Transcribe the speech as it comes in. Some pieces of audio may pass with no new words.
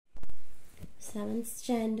7th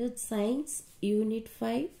Standard Science Unit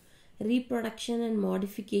 5 Reproduction and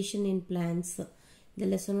Modification in Plants. The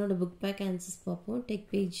lesson of the book pack answers papa. Take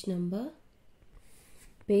page number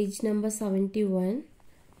 71.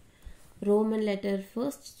 Roman letter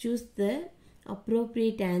first. Choose the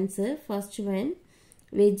appropriate answer. First one,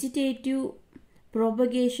 vegetative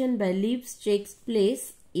propagation by leaves takes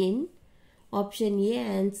place in option A,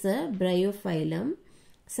 answer bryophyllum.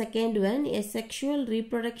 Second one, a sexual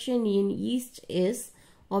reproduction in yeast is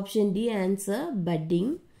option D, answer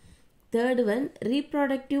budding. Third one,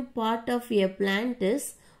 reproductive part of a plant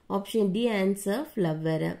is option D, answer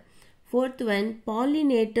flower. Fourth one,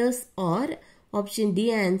 pollinators are option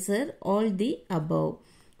D, answer all the above.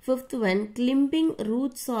 Fifth one, climbing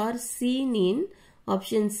roots are seen in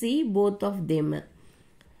option C, both of them.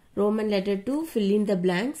 Roman letter 2, fill in the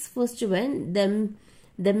blanks. First one,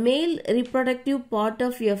 the male reproductive part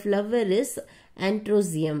of a flower is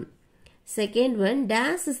androecium. Second one,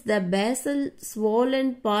 dash is the basal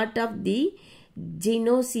swollen part of the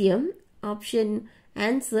gynoecium. Option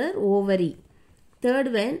answer ovary.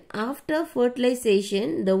 Third one, after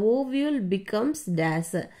fertilization, the ovule becomes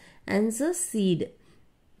dash. Answer seed.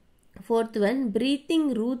 Fourth one,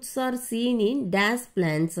 breathing roots are seen in dash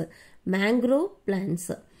plants. Mangrove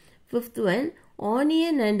plants. Fifth one,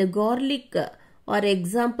 onion and garlic are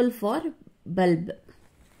example for bulb.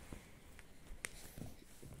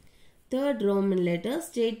 Third Roman letter,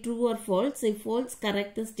 state true or false. If false,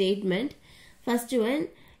 correct the statement. First one,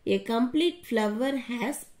 a complete flower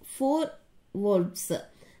has 4 valves.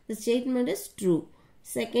 The statement is true.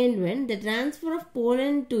 Second one, the transfer of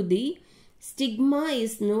pollen to the stigma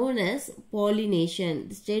is known as pollination.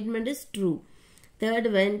 The statement is true.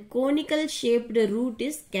 Third one, conical shaped root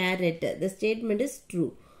is carrot. The statement is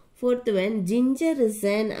true. Fourth one, ginger is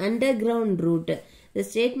an underground root. The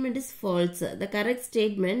statement is false. The correct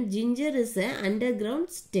statement, ginger is an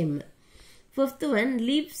underground stem. Fifth one,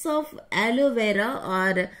 leaves of aloe vera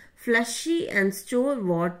are fleshy and store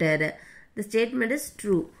water. The statement is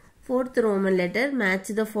true. Fourth Roman letter, match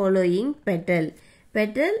the following. Petal.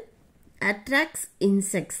 Petal attracts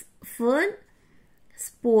insects. Fern,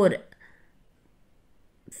 spore.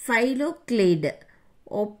 Phylloclade.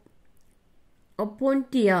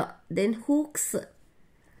 Opuntia, then hooks,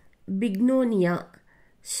 bignonia,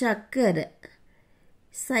 shakar,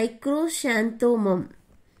 psychroxanthemum.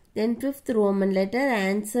 Then fifth Roman letter,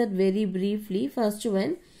 answered very briefly. First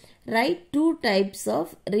one, write 2 types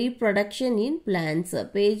of reproduction in plants.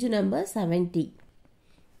 Page number 70.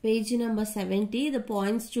 Page number 70, the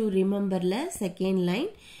points to remember, second line.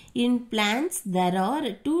 In plants, there are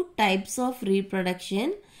 2 types of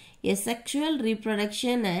reproduction, a sexual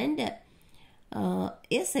reproduction and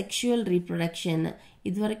a sexual reproduction.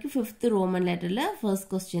 இது வரைக்கும் 5th Roman letterல first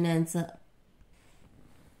question answer.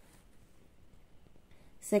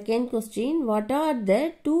 Second question, what are the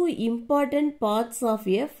 2 important parts of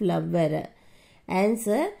a flower?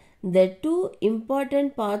 Answer, the 2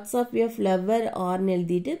 important parts of a flower are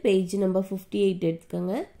எழுதிட்டு page number 58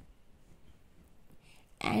 எடுத்துக்கங்க.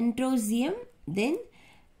 Androecium, then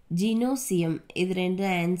gynoecium. இது ரெண்டு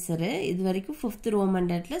answer. இது வரைக்கும் 5th Roman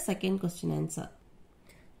letterல second question answer.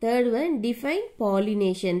 Third one, define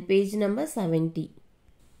pollination. Page number 70.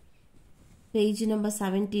 Page number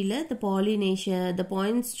 70ல the pollination, the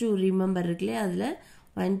points to remember இருக்குல்ல, அதுல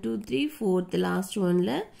 1, 2, 3, 4th last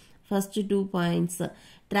oneல first 2 points.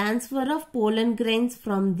 Transfer of pollen grains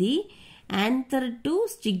from the anther to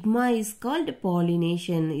stigma is called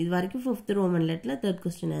pollination. இது வரைக்கும் 5th Roman letterல third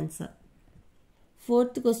question answer.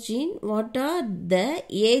 Fourth question, what are the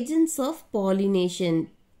agents of pollination?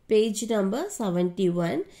 Page number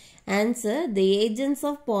 71. Answer, the agents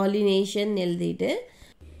of pollination எழுதிட்டு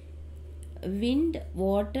wind,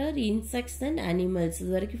 water, insects and animals.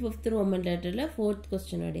 இது வரைக்கும் 5th Roman letterல 4th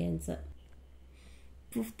question ஓட answer.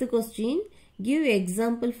 Fifth question, give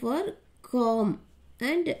example for corm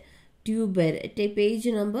and tuber. Take page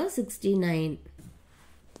number 69.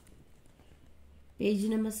 Page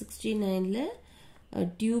number 69ல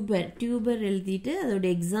tuber எழுதிட்டு அதோட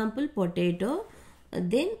example potato,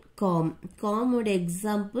 then corm ஓட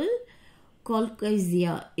example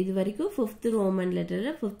colchicea. இது வரைக்கும் 5th Roman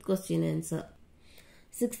letterல 5th question answer.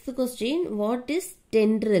 Sixth question, what is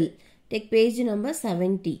tendril? Take page number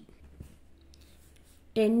 70.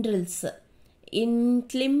 Tendrils. In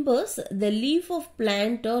climbers, the leaf of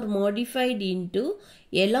plant are modified into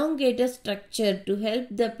elongated structure to help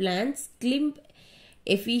the plants climb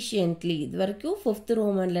efficiently. இது வரைக்கும் 5th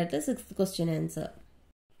Roman letter 6th question answer.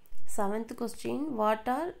 7th question, what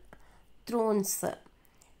are thrones?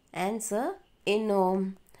 Answer, in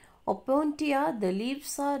Opuntia, the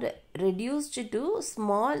leaves are reduced to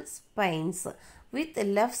small spines with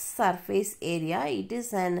less surface area. It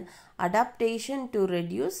is an adaptation to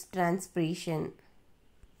reduce transpiration.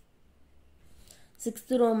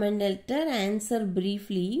 Sixth Roman letter, answer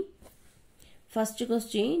briefly. First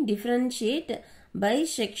question, differentiate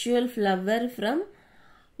bisexual flower from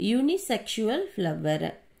unisexual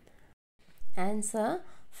flower. Answer,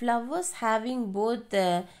 flowers having both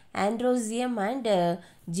androecium and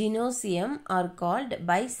gynosium are called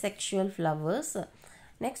bisexual flowers.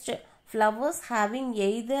 Next, flowers having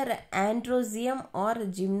either androecium or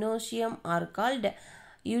gymnosium are called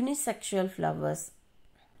unisexual flowers.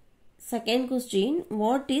 Second question,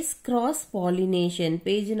 what is cross pollination?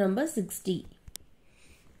 Page number 60.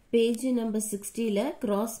 Page number 60 la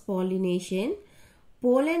cross pollination.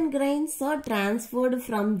 Pollen grains are transferred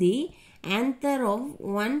from the anther of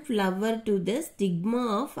one flower to the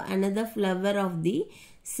stigma of another flower of the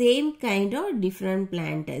same kind or different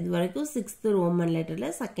plant. This is 6th Roman letter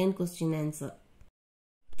la second question answer.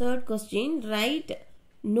 Third question, write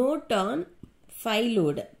note on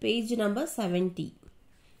phyllodes. Page number 70.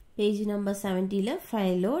 Page number 70 la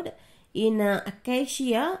phyllodes. In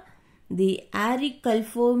acacia, the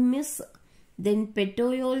auriculformis, then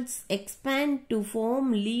petioles expand to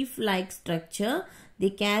form leaf-like structure. They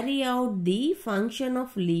carry out the function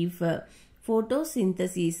of leaf.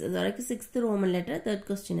 Photosynthesis. That is 6th Roman letter, third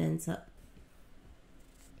question answer.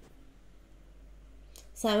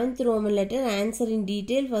 7th Roman letter, answer in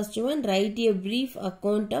detail. First one, write a brief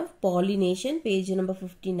account of pollination. Page number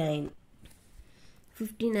 59.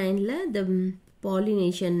 59 la the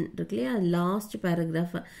pollination, last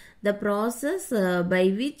paragraph. The process by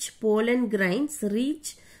which pollen grains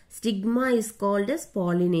reach stigma is called as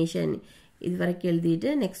pollination. இது வரைக்கும் எழுதிட்டு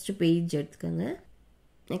next page எடுத்துக்கங்க.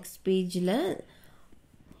 Next page la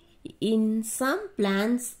in some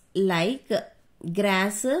plants like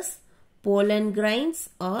grasses, pollen grains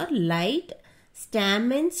are light.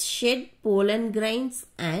 Stamens shed pollen grains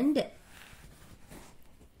and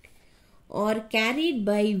or carried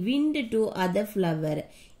by wind to other flower.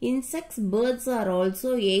 Insects, birds are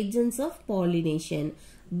also agents of pollination.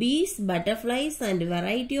 Bees, butterflies and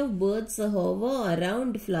variety of birds hover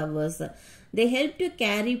around flowers. They help to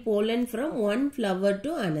carry pollen from one flower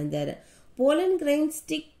to another. Pollen grains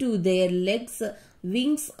stick to their legs,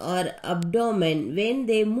 wings or abdomen when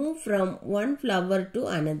they move from one flower to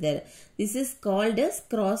another. This is called as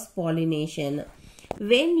cross-pollination.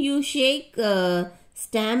 When you shake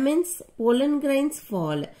stamens, pollen grains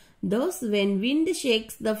fall. Thus, when wind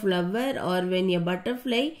shakes the flower or when a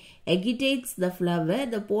butterfly agitates the flower,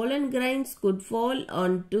 the pollen grains could fall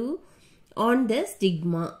on the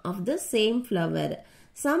stigma of the same flower.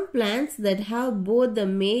 Some plants that have both the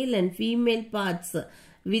male and female parts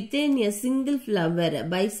within a single flower,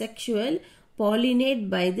 bisexual, pollinate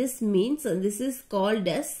by this means. This is called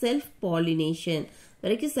as self-pollination.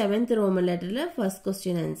 That is 7th Roman letter, first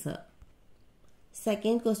question answer.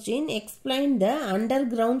 Second question, explain the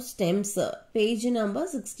underground stems. Page number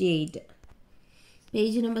 68.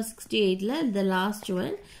 Page number 68 la the last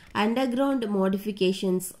one, underground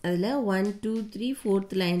modifications. 1, 2, 3,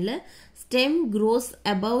 4th line la stem grows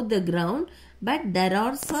above the ground, but there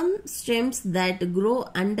are some stems that grow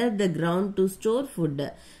under the ground to store food.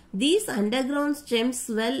 These underground stems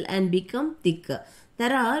swell and become thick.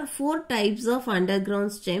 There are 4 types of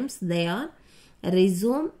underground stems. They are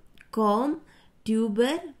rhizome, corm,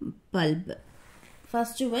 tuber, bulb.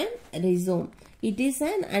 First one, rhizome. It is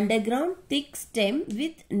an underground thick stem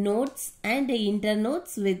with nodes and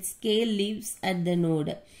internodes with scale leaves at the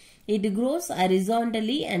node. It grows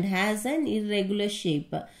horizontally and has an irregular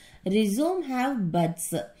shape. Rhizome have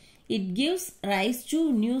buds. It gives rise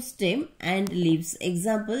to new stem and leaves.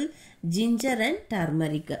 Example, ginger and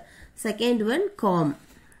turmeric. Second one, corm.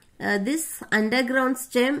 This underground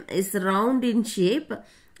stem is round in shape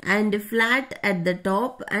and flat at the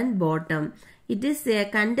top and bottom. It is a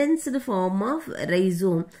condensed form of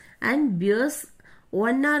rhizome and bears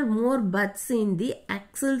one or more buds in the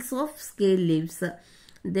axils of scale leaves.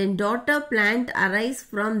 Then daughter plant arise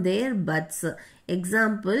from their buds.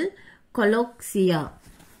 Example, coloxia.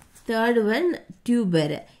 Third one,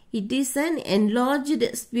 tuber. It is an enlarged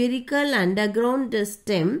spherical underground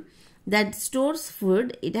stem that stores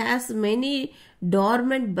food. It has many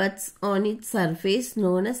dormant buds on its surface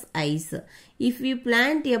known as eyes. If we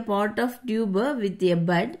plant a pot of tuber with a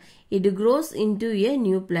bud, it grows into a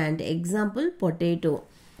new plant. Example, potato.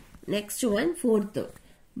 Next one, fourth,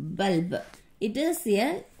 bulb. It is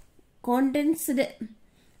a condensed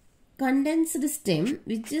condensed stem,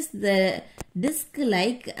 which is the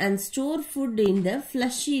disc-like and store food in the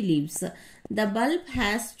fleshy leaves. The bulb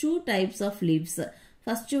has two types of leaves.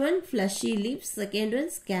 First one fleshy leaves, second one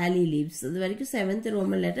scaly leaves. The very 7th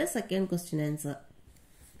Roman letter, second question answer.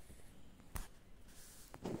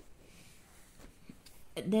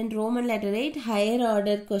 Then Roman letter 8, higher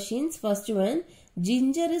order questions. First one,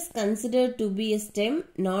 ginger is considered to be a stem,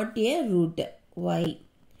 not a root. Why?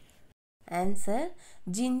 Answer,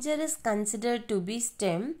 ginger is considered to be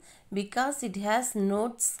stem because it has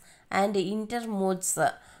nodes and intermodes.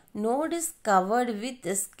 Node is covered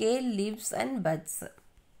with scale leaves and buds.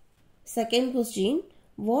 Second question,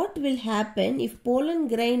 what will happen if pollen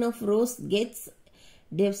grain of rose gets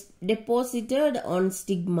deposited on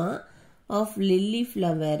stigma of lily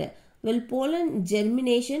flower? Will pollen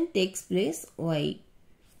germination takes place? Why?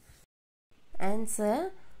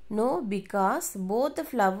 Answer, no, because both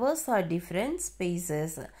flowers are different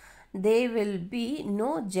spaces. There will be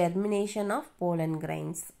no germination of pollen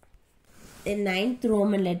grains. The 9th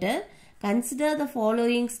Roman letter, consider the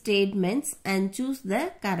following statements and choose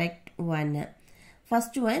the correct one.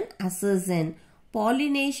 First one, assertion.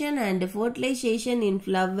 Pollination and fertilization in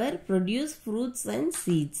flower produce fruits and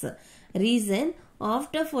seeds. Reason,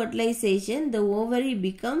 after fertilization the ovary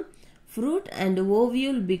become fruit and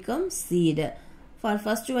ovule become seed. For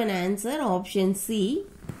first one answer, option C.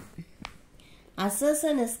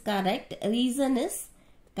 Assertion is correct, reason is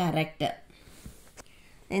correct.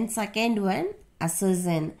 Then second one,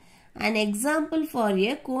 assertion. An example for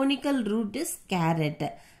a conical root is carrot.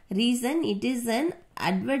 Reason, it is an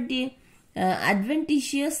adventitious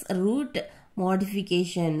root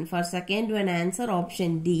modification. For second one answer,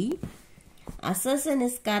 option D. Assertion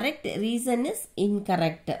is correct, reason is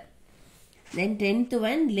incorrect. Then 10th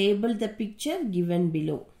one, label the picture given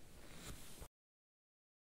below.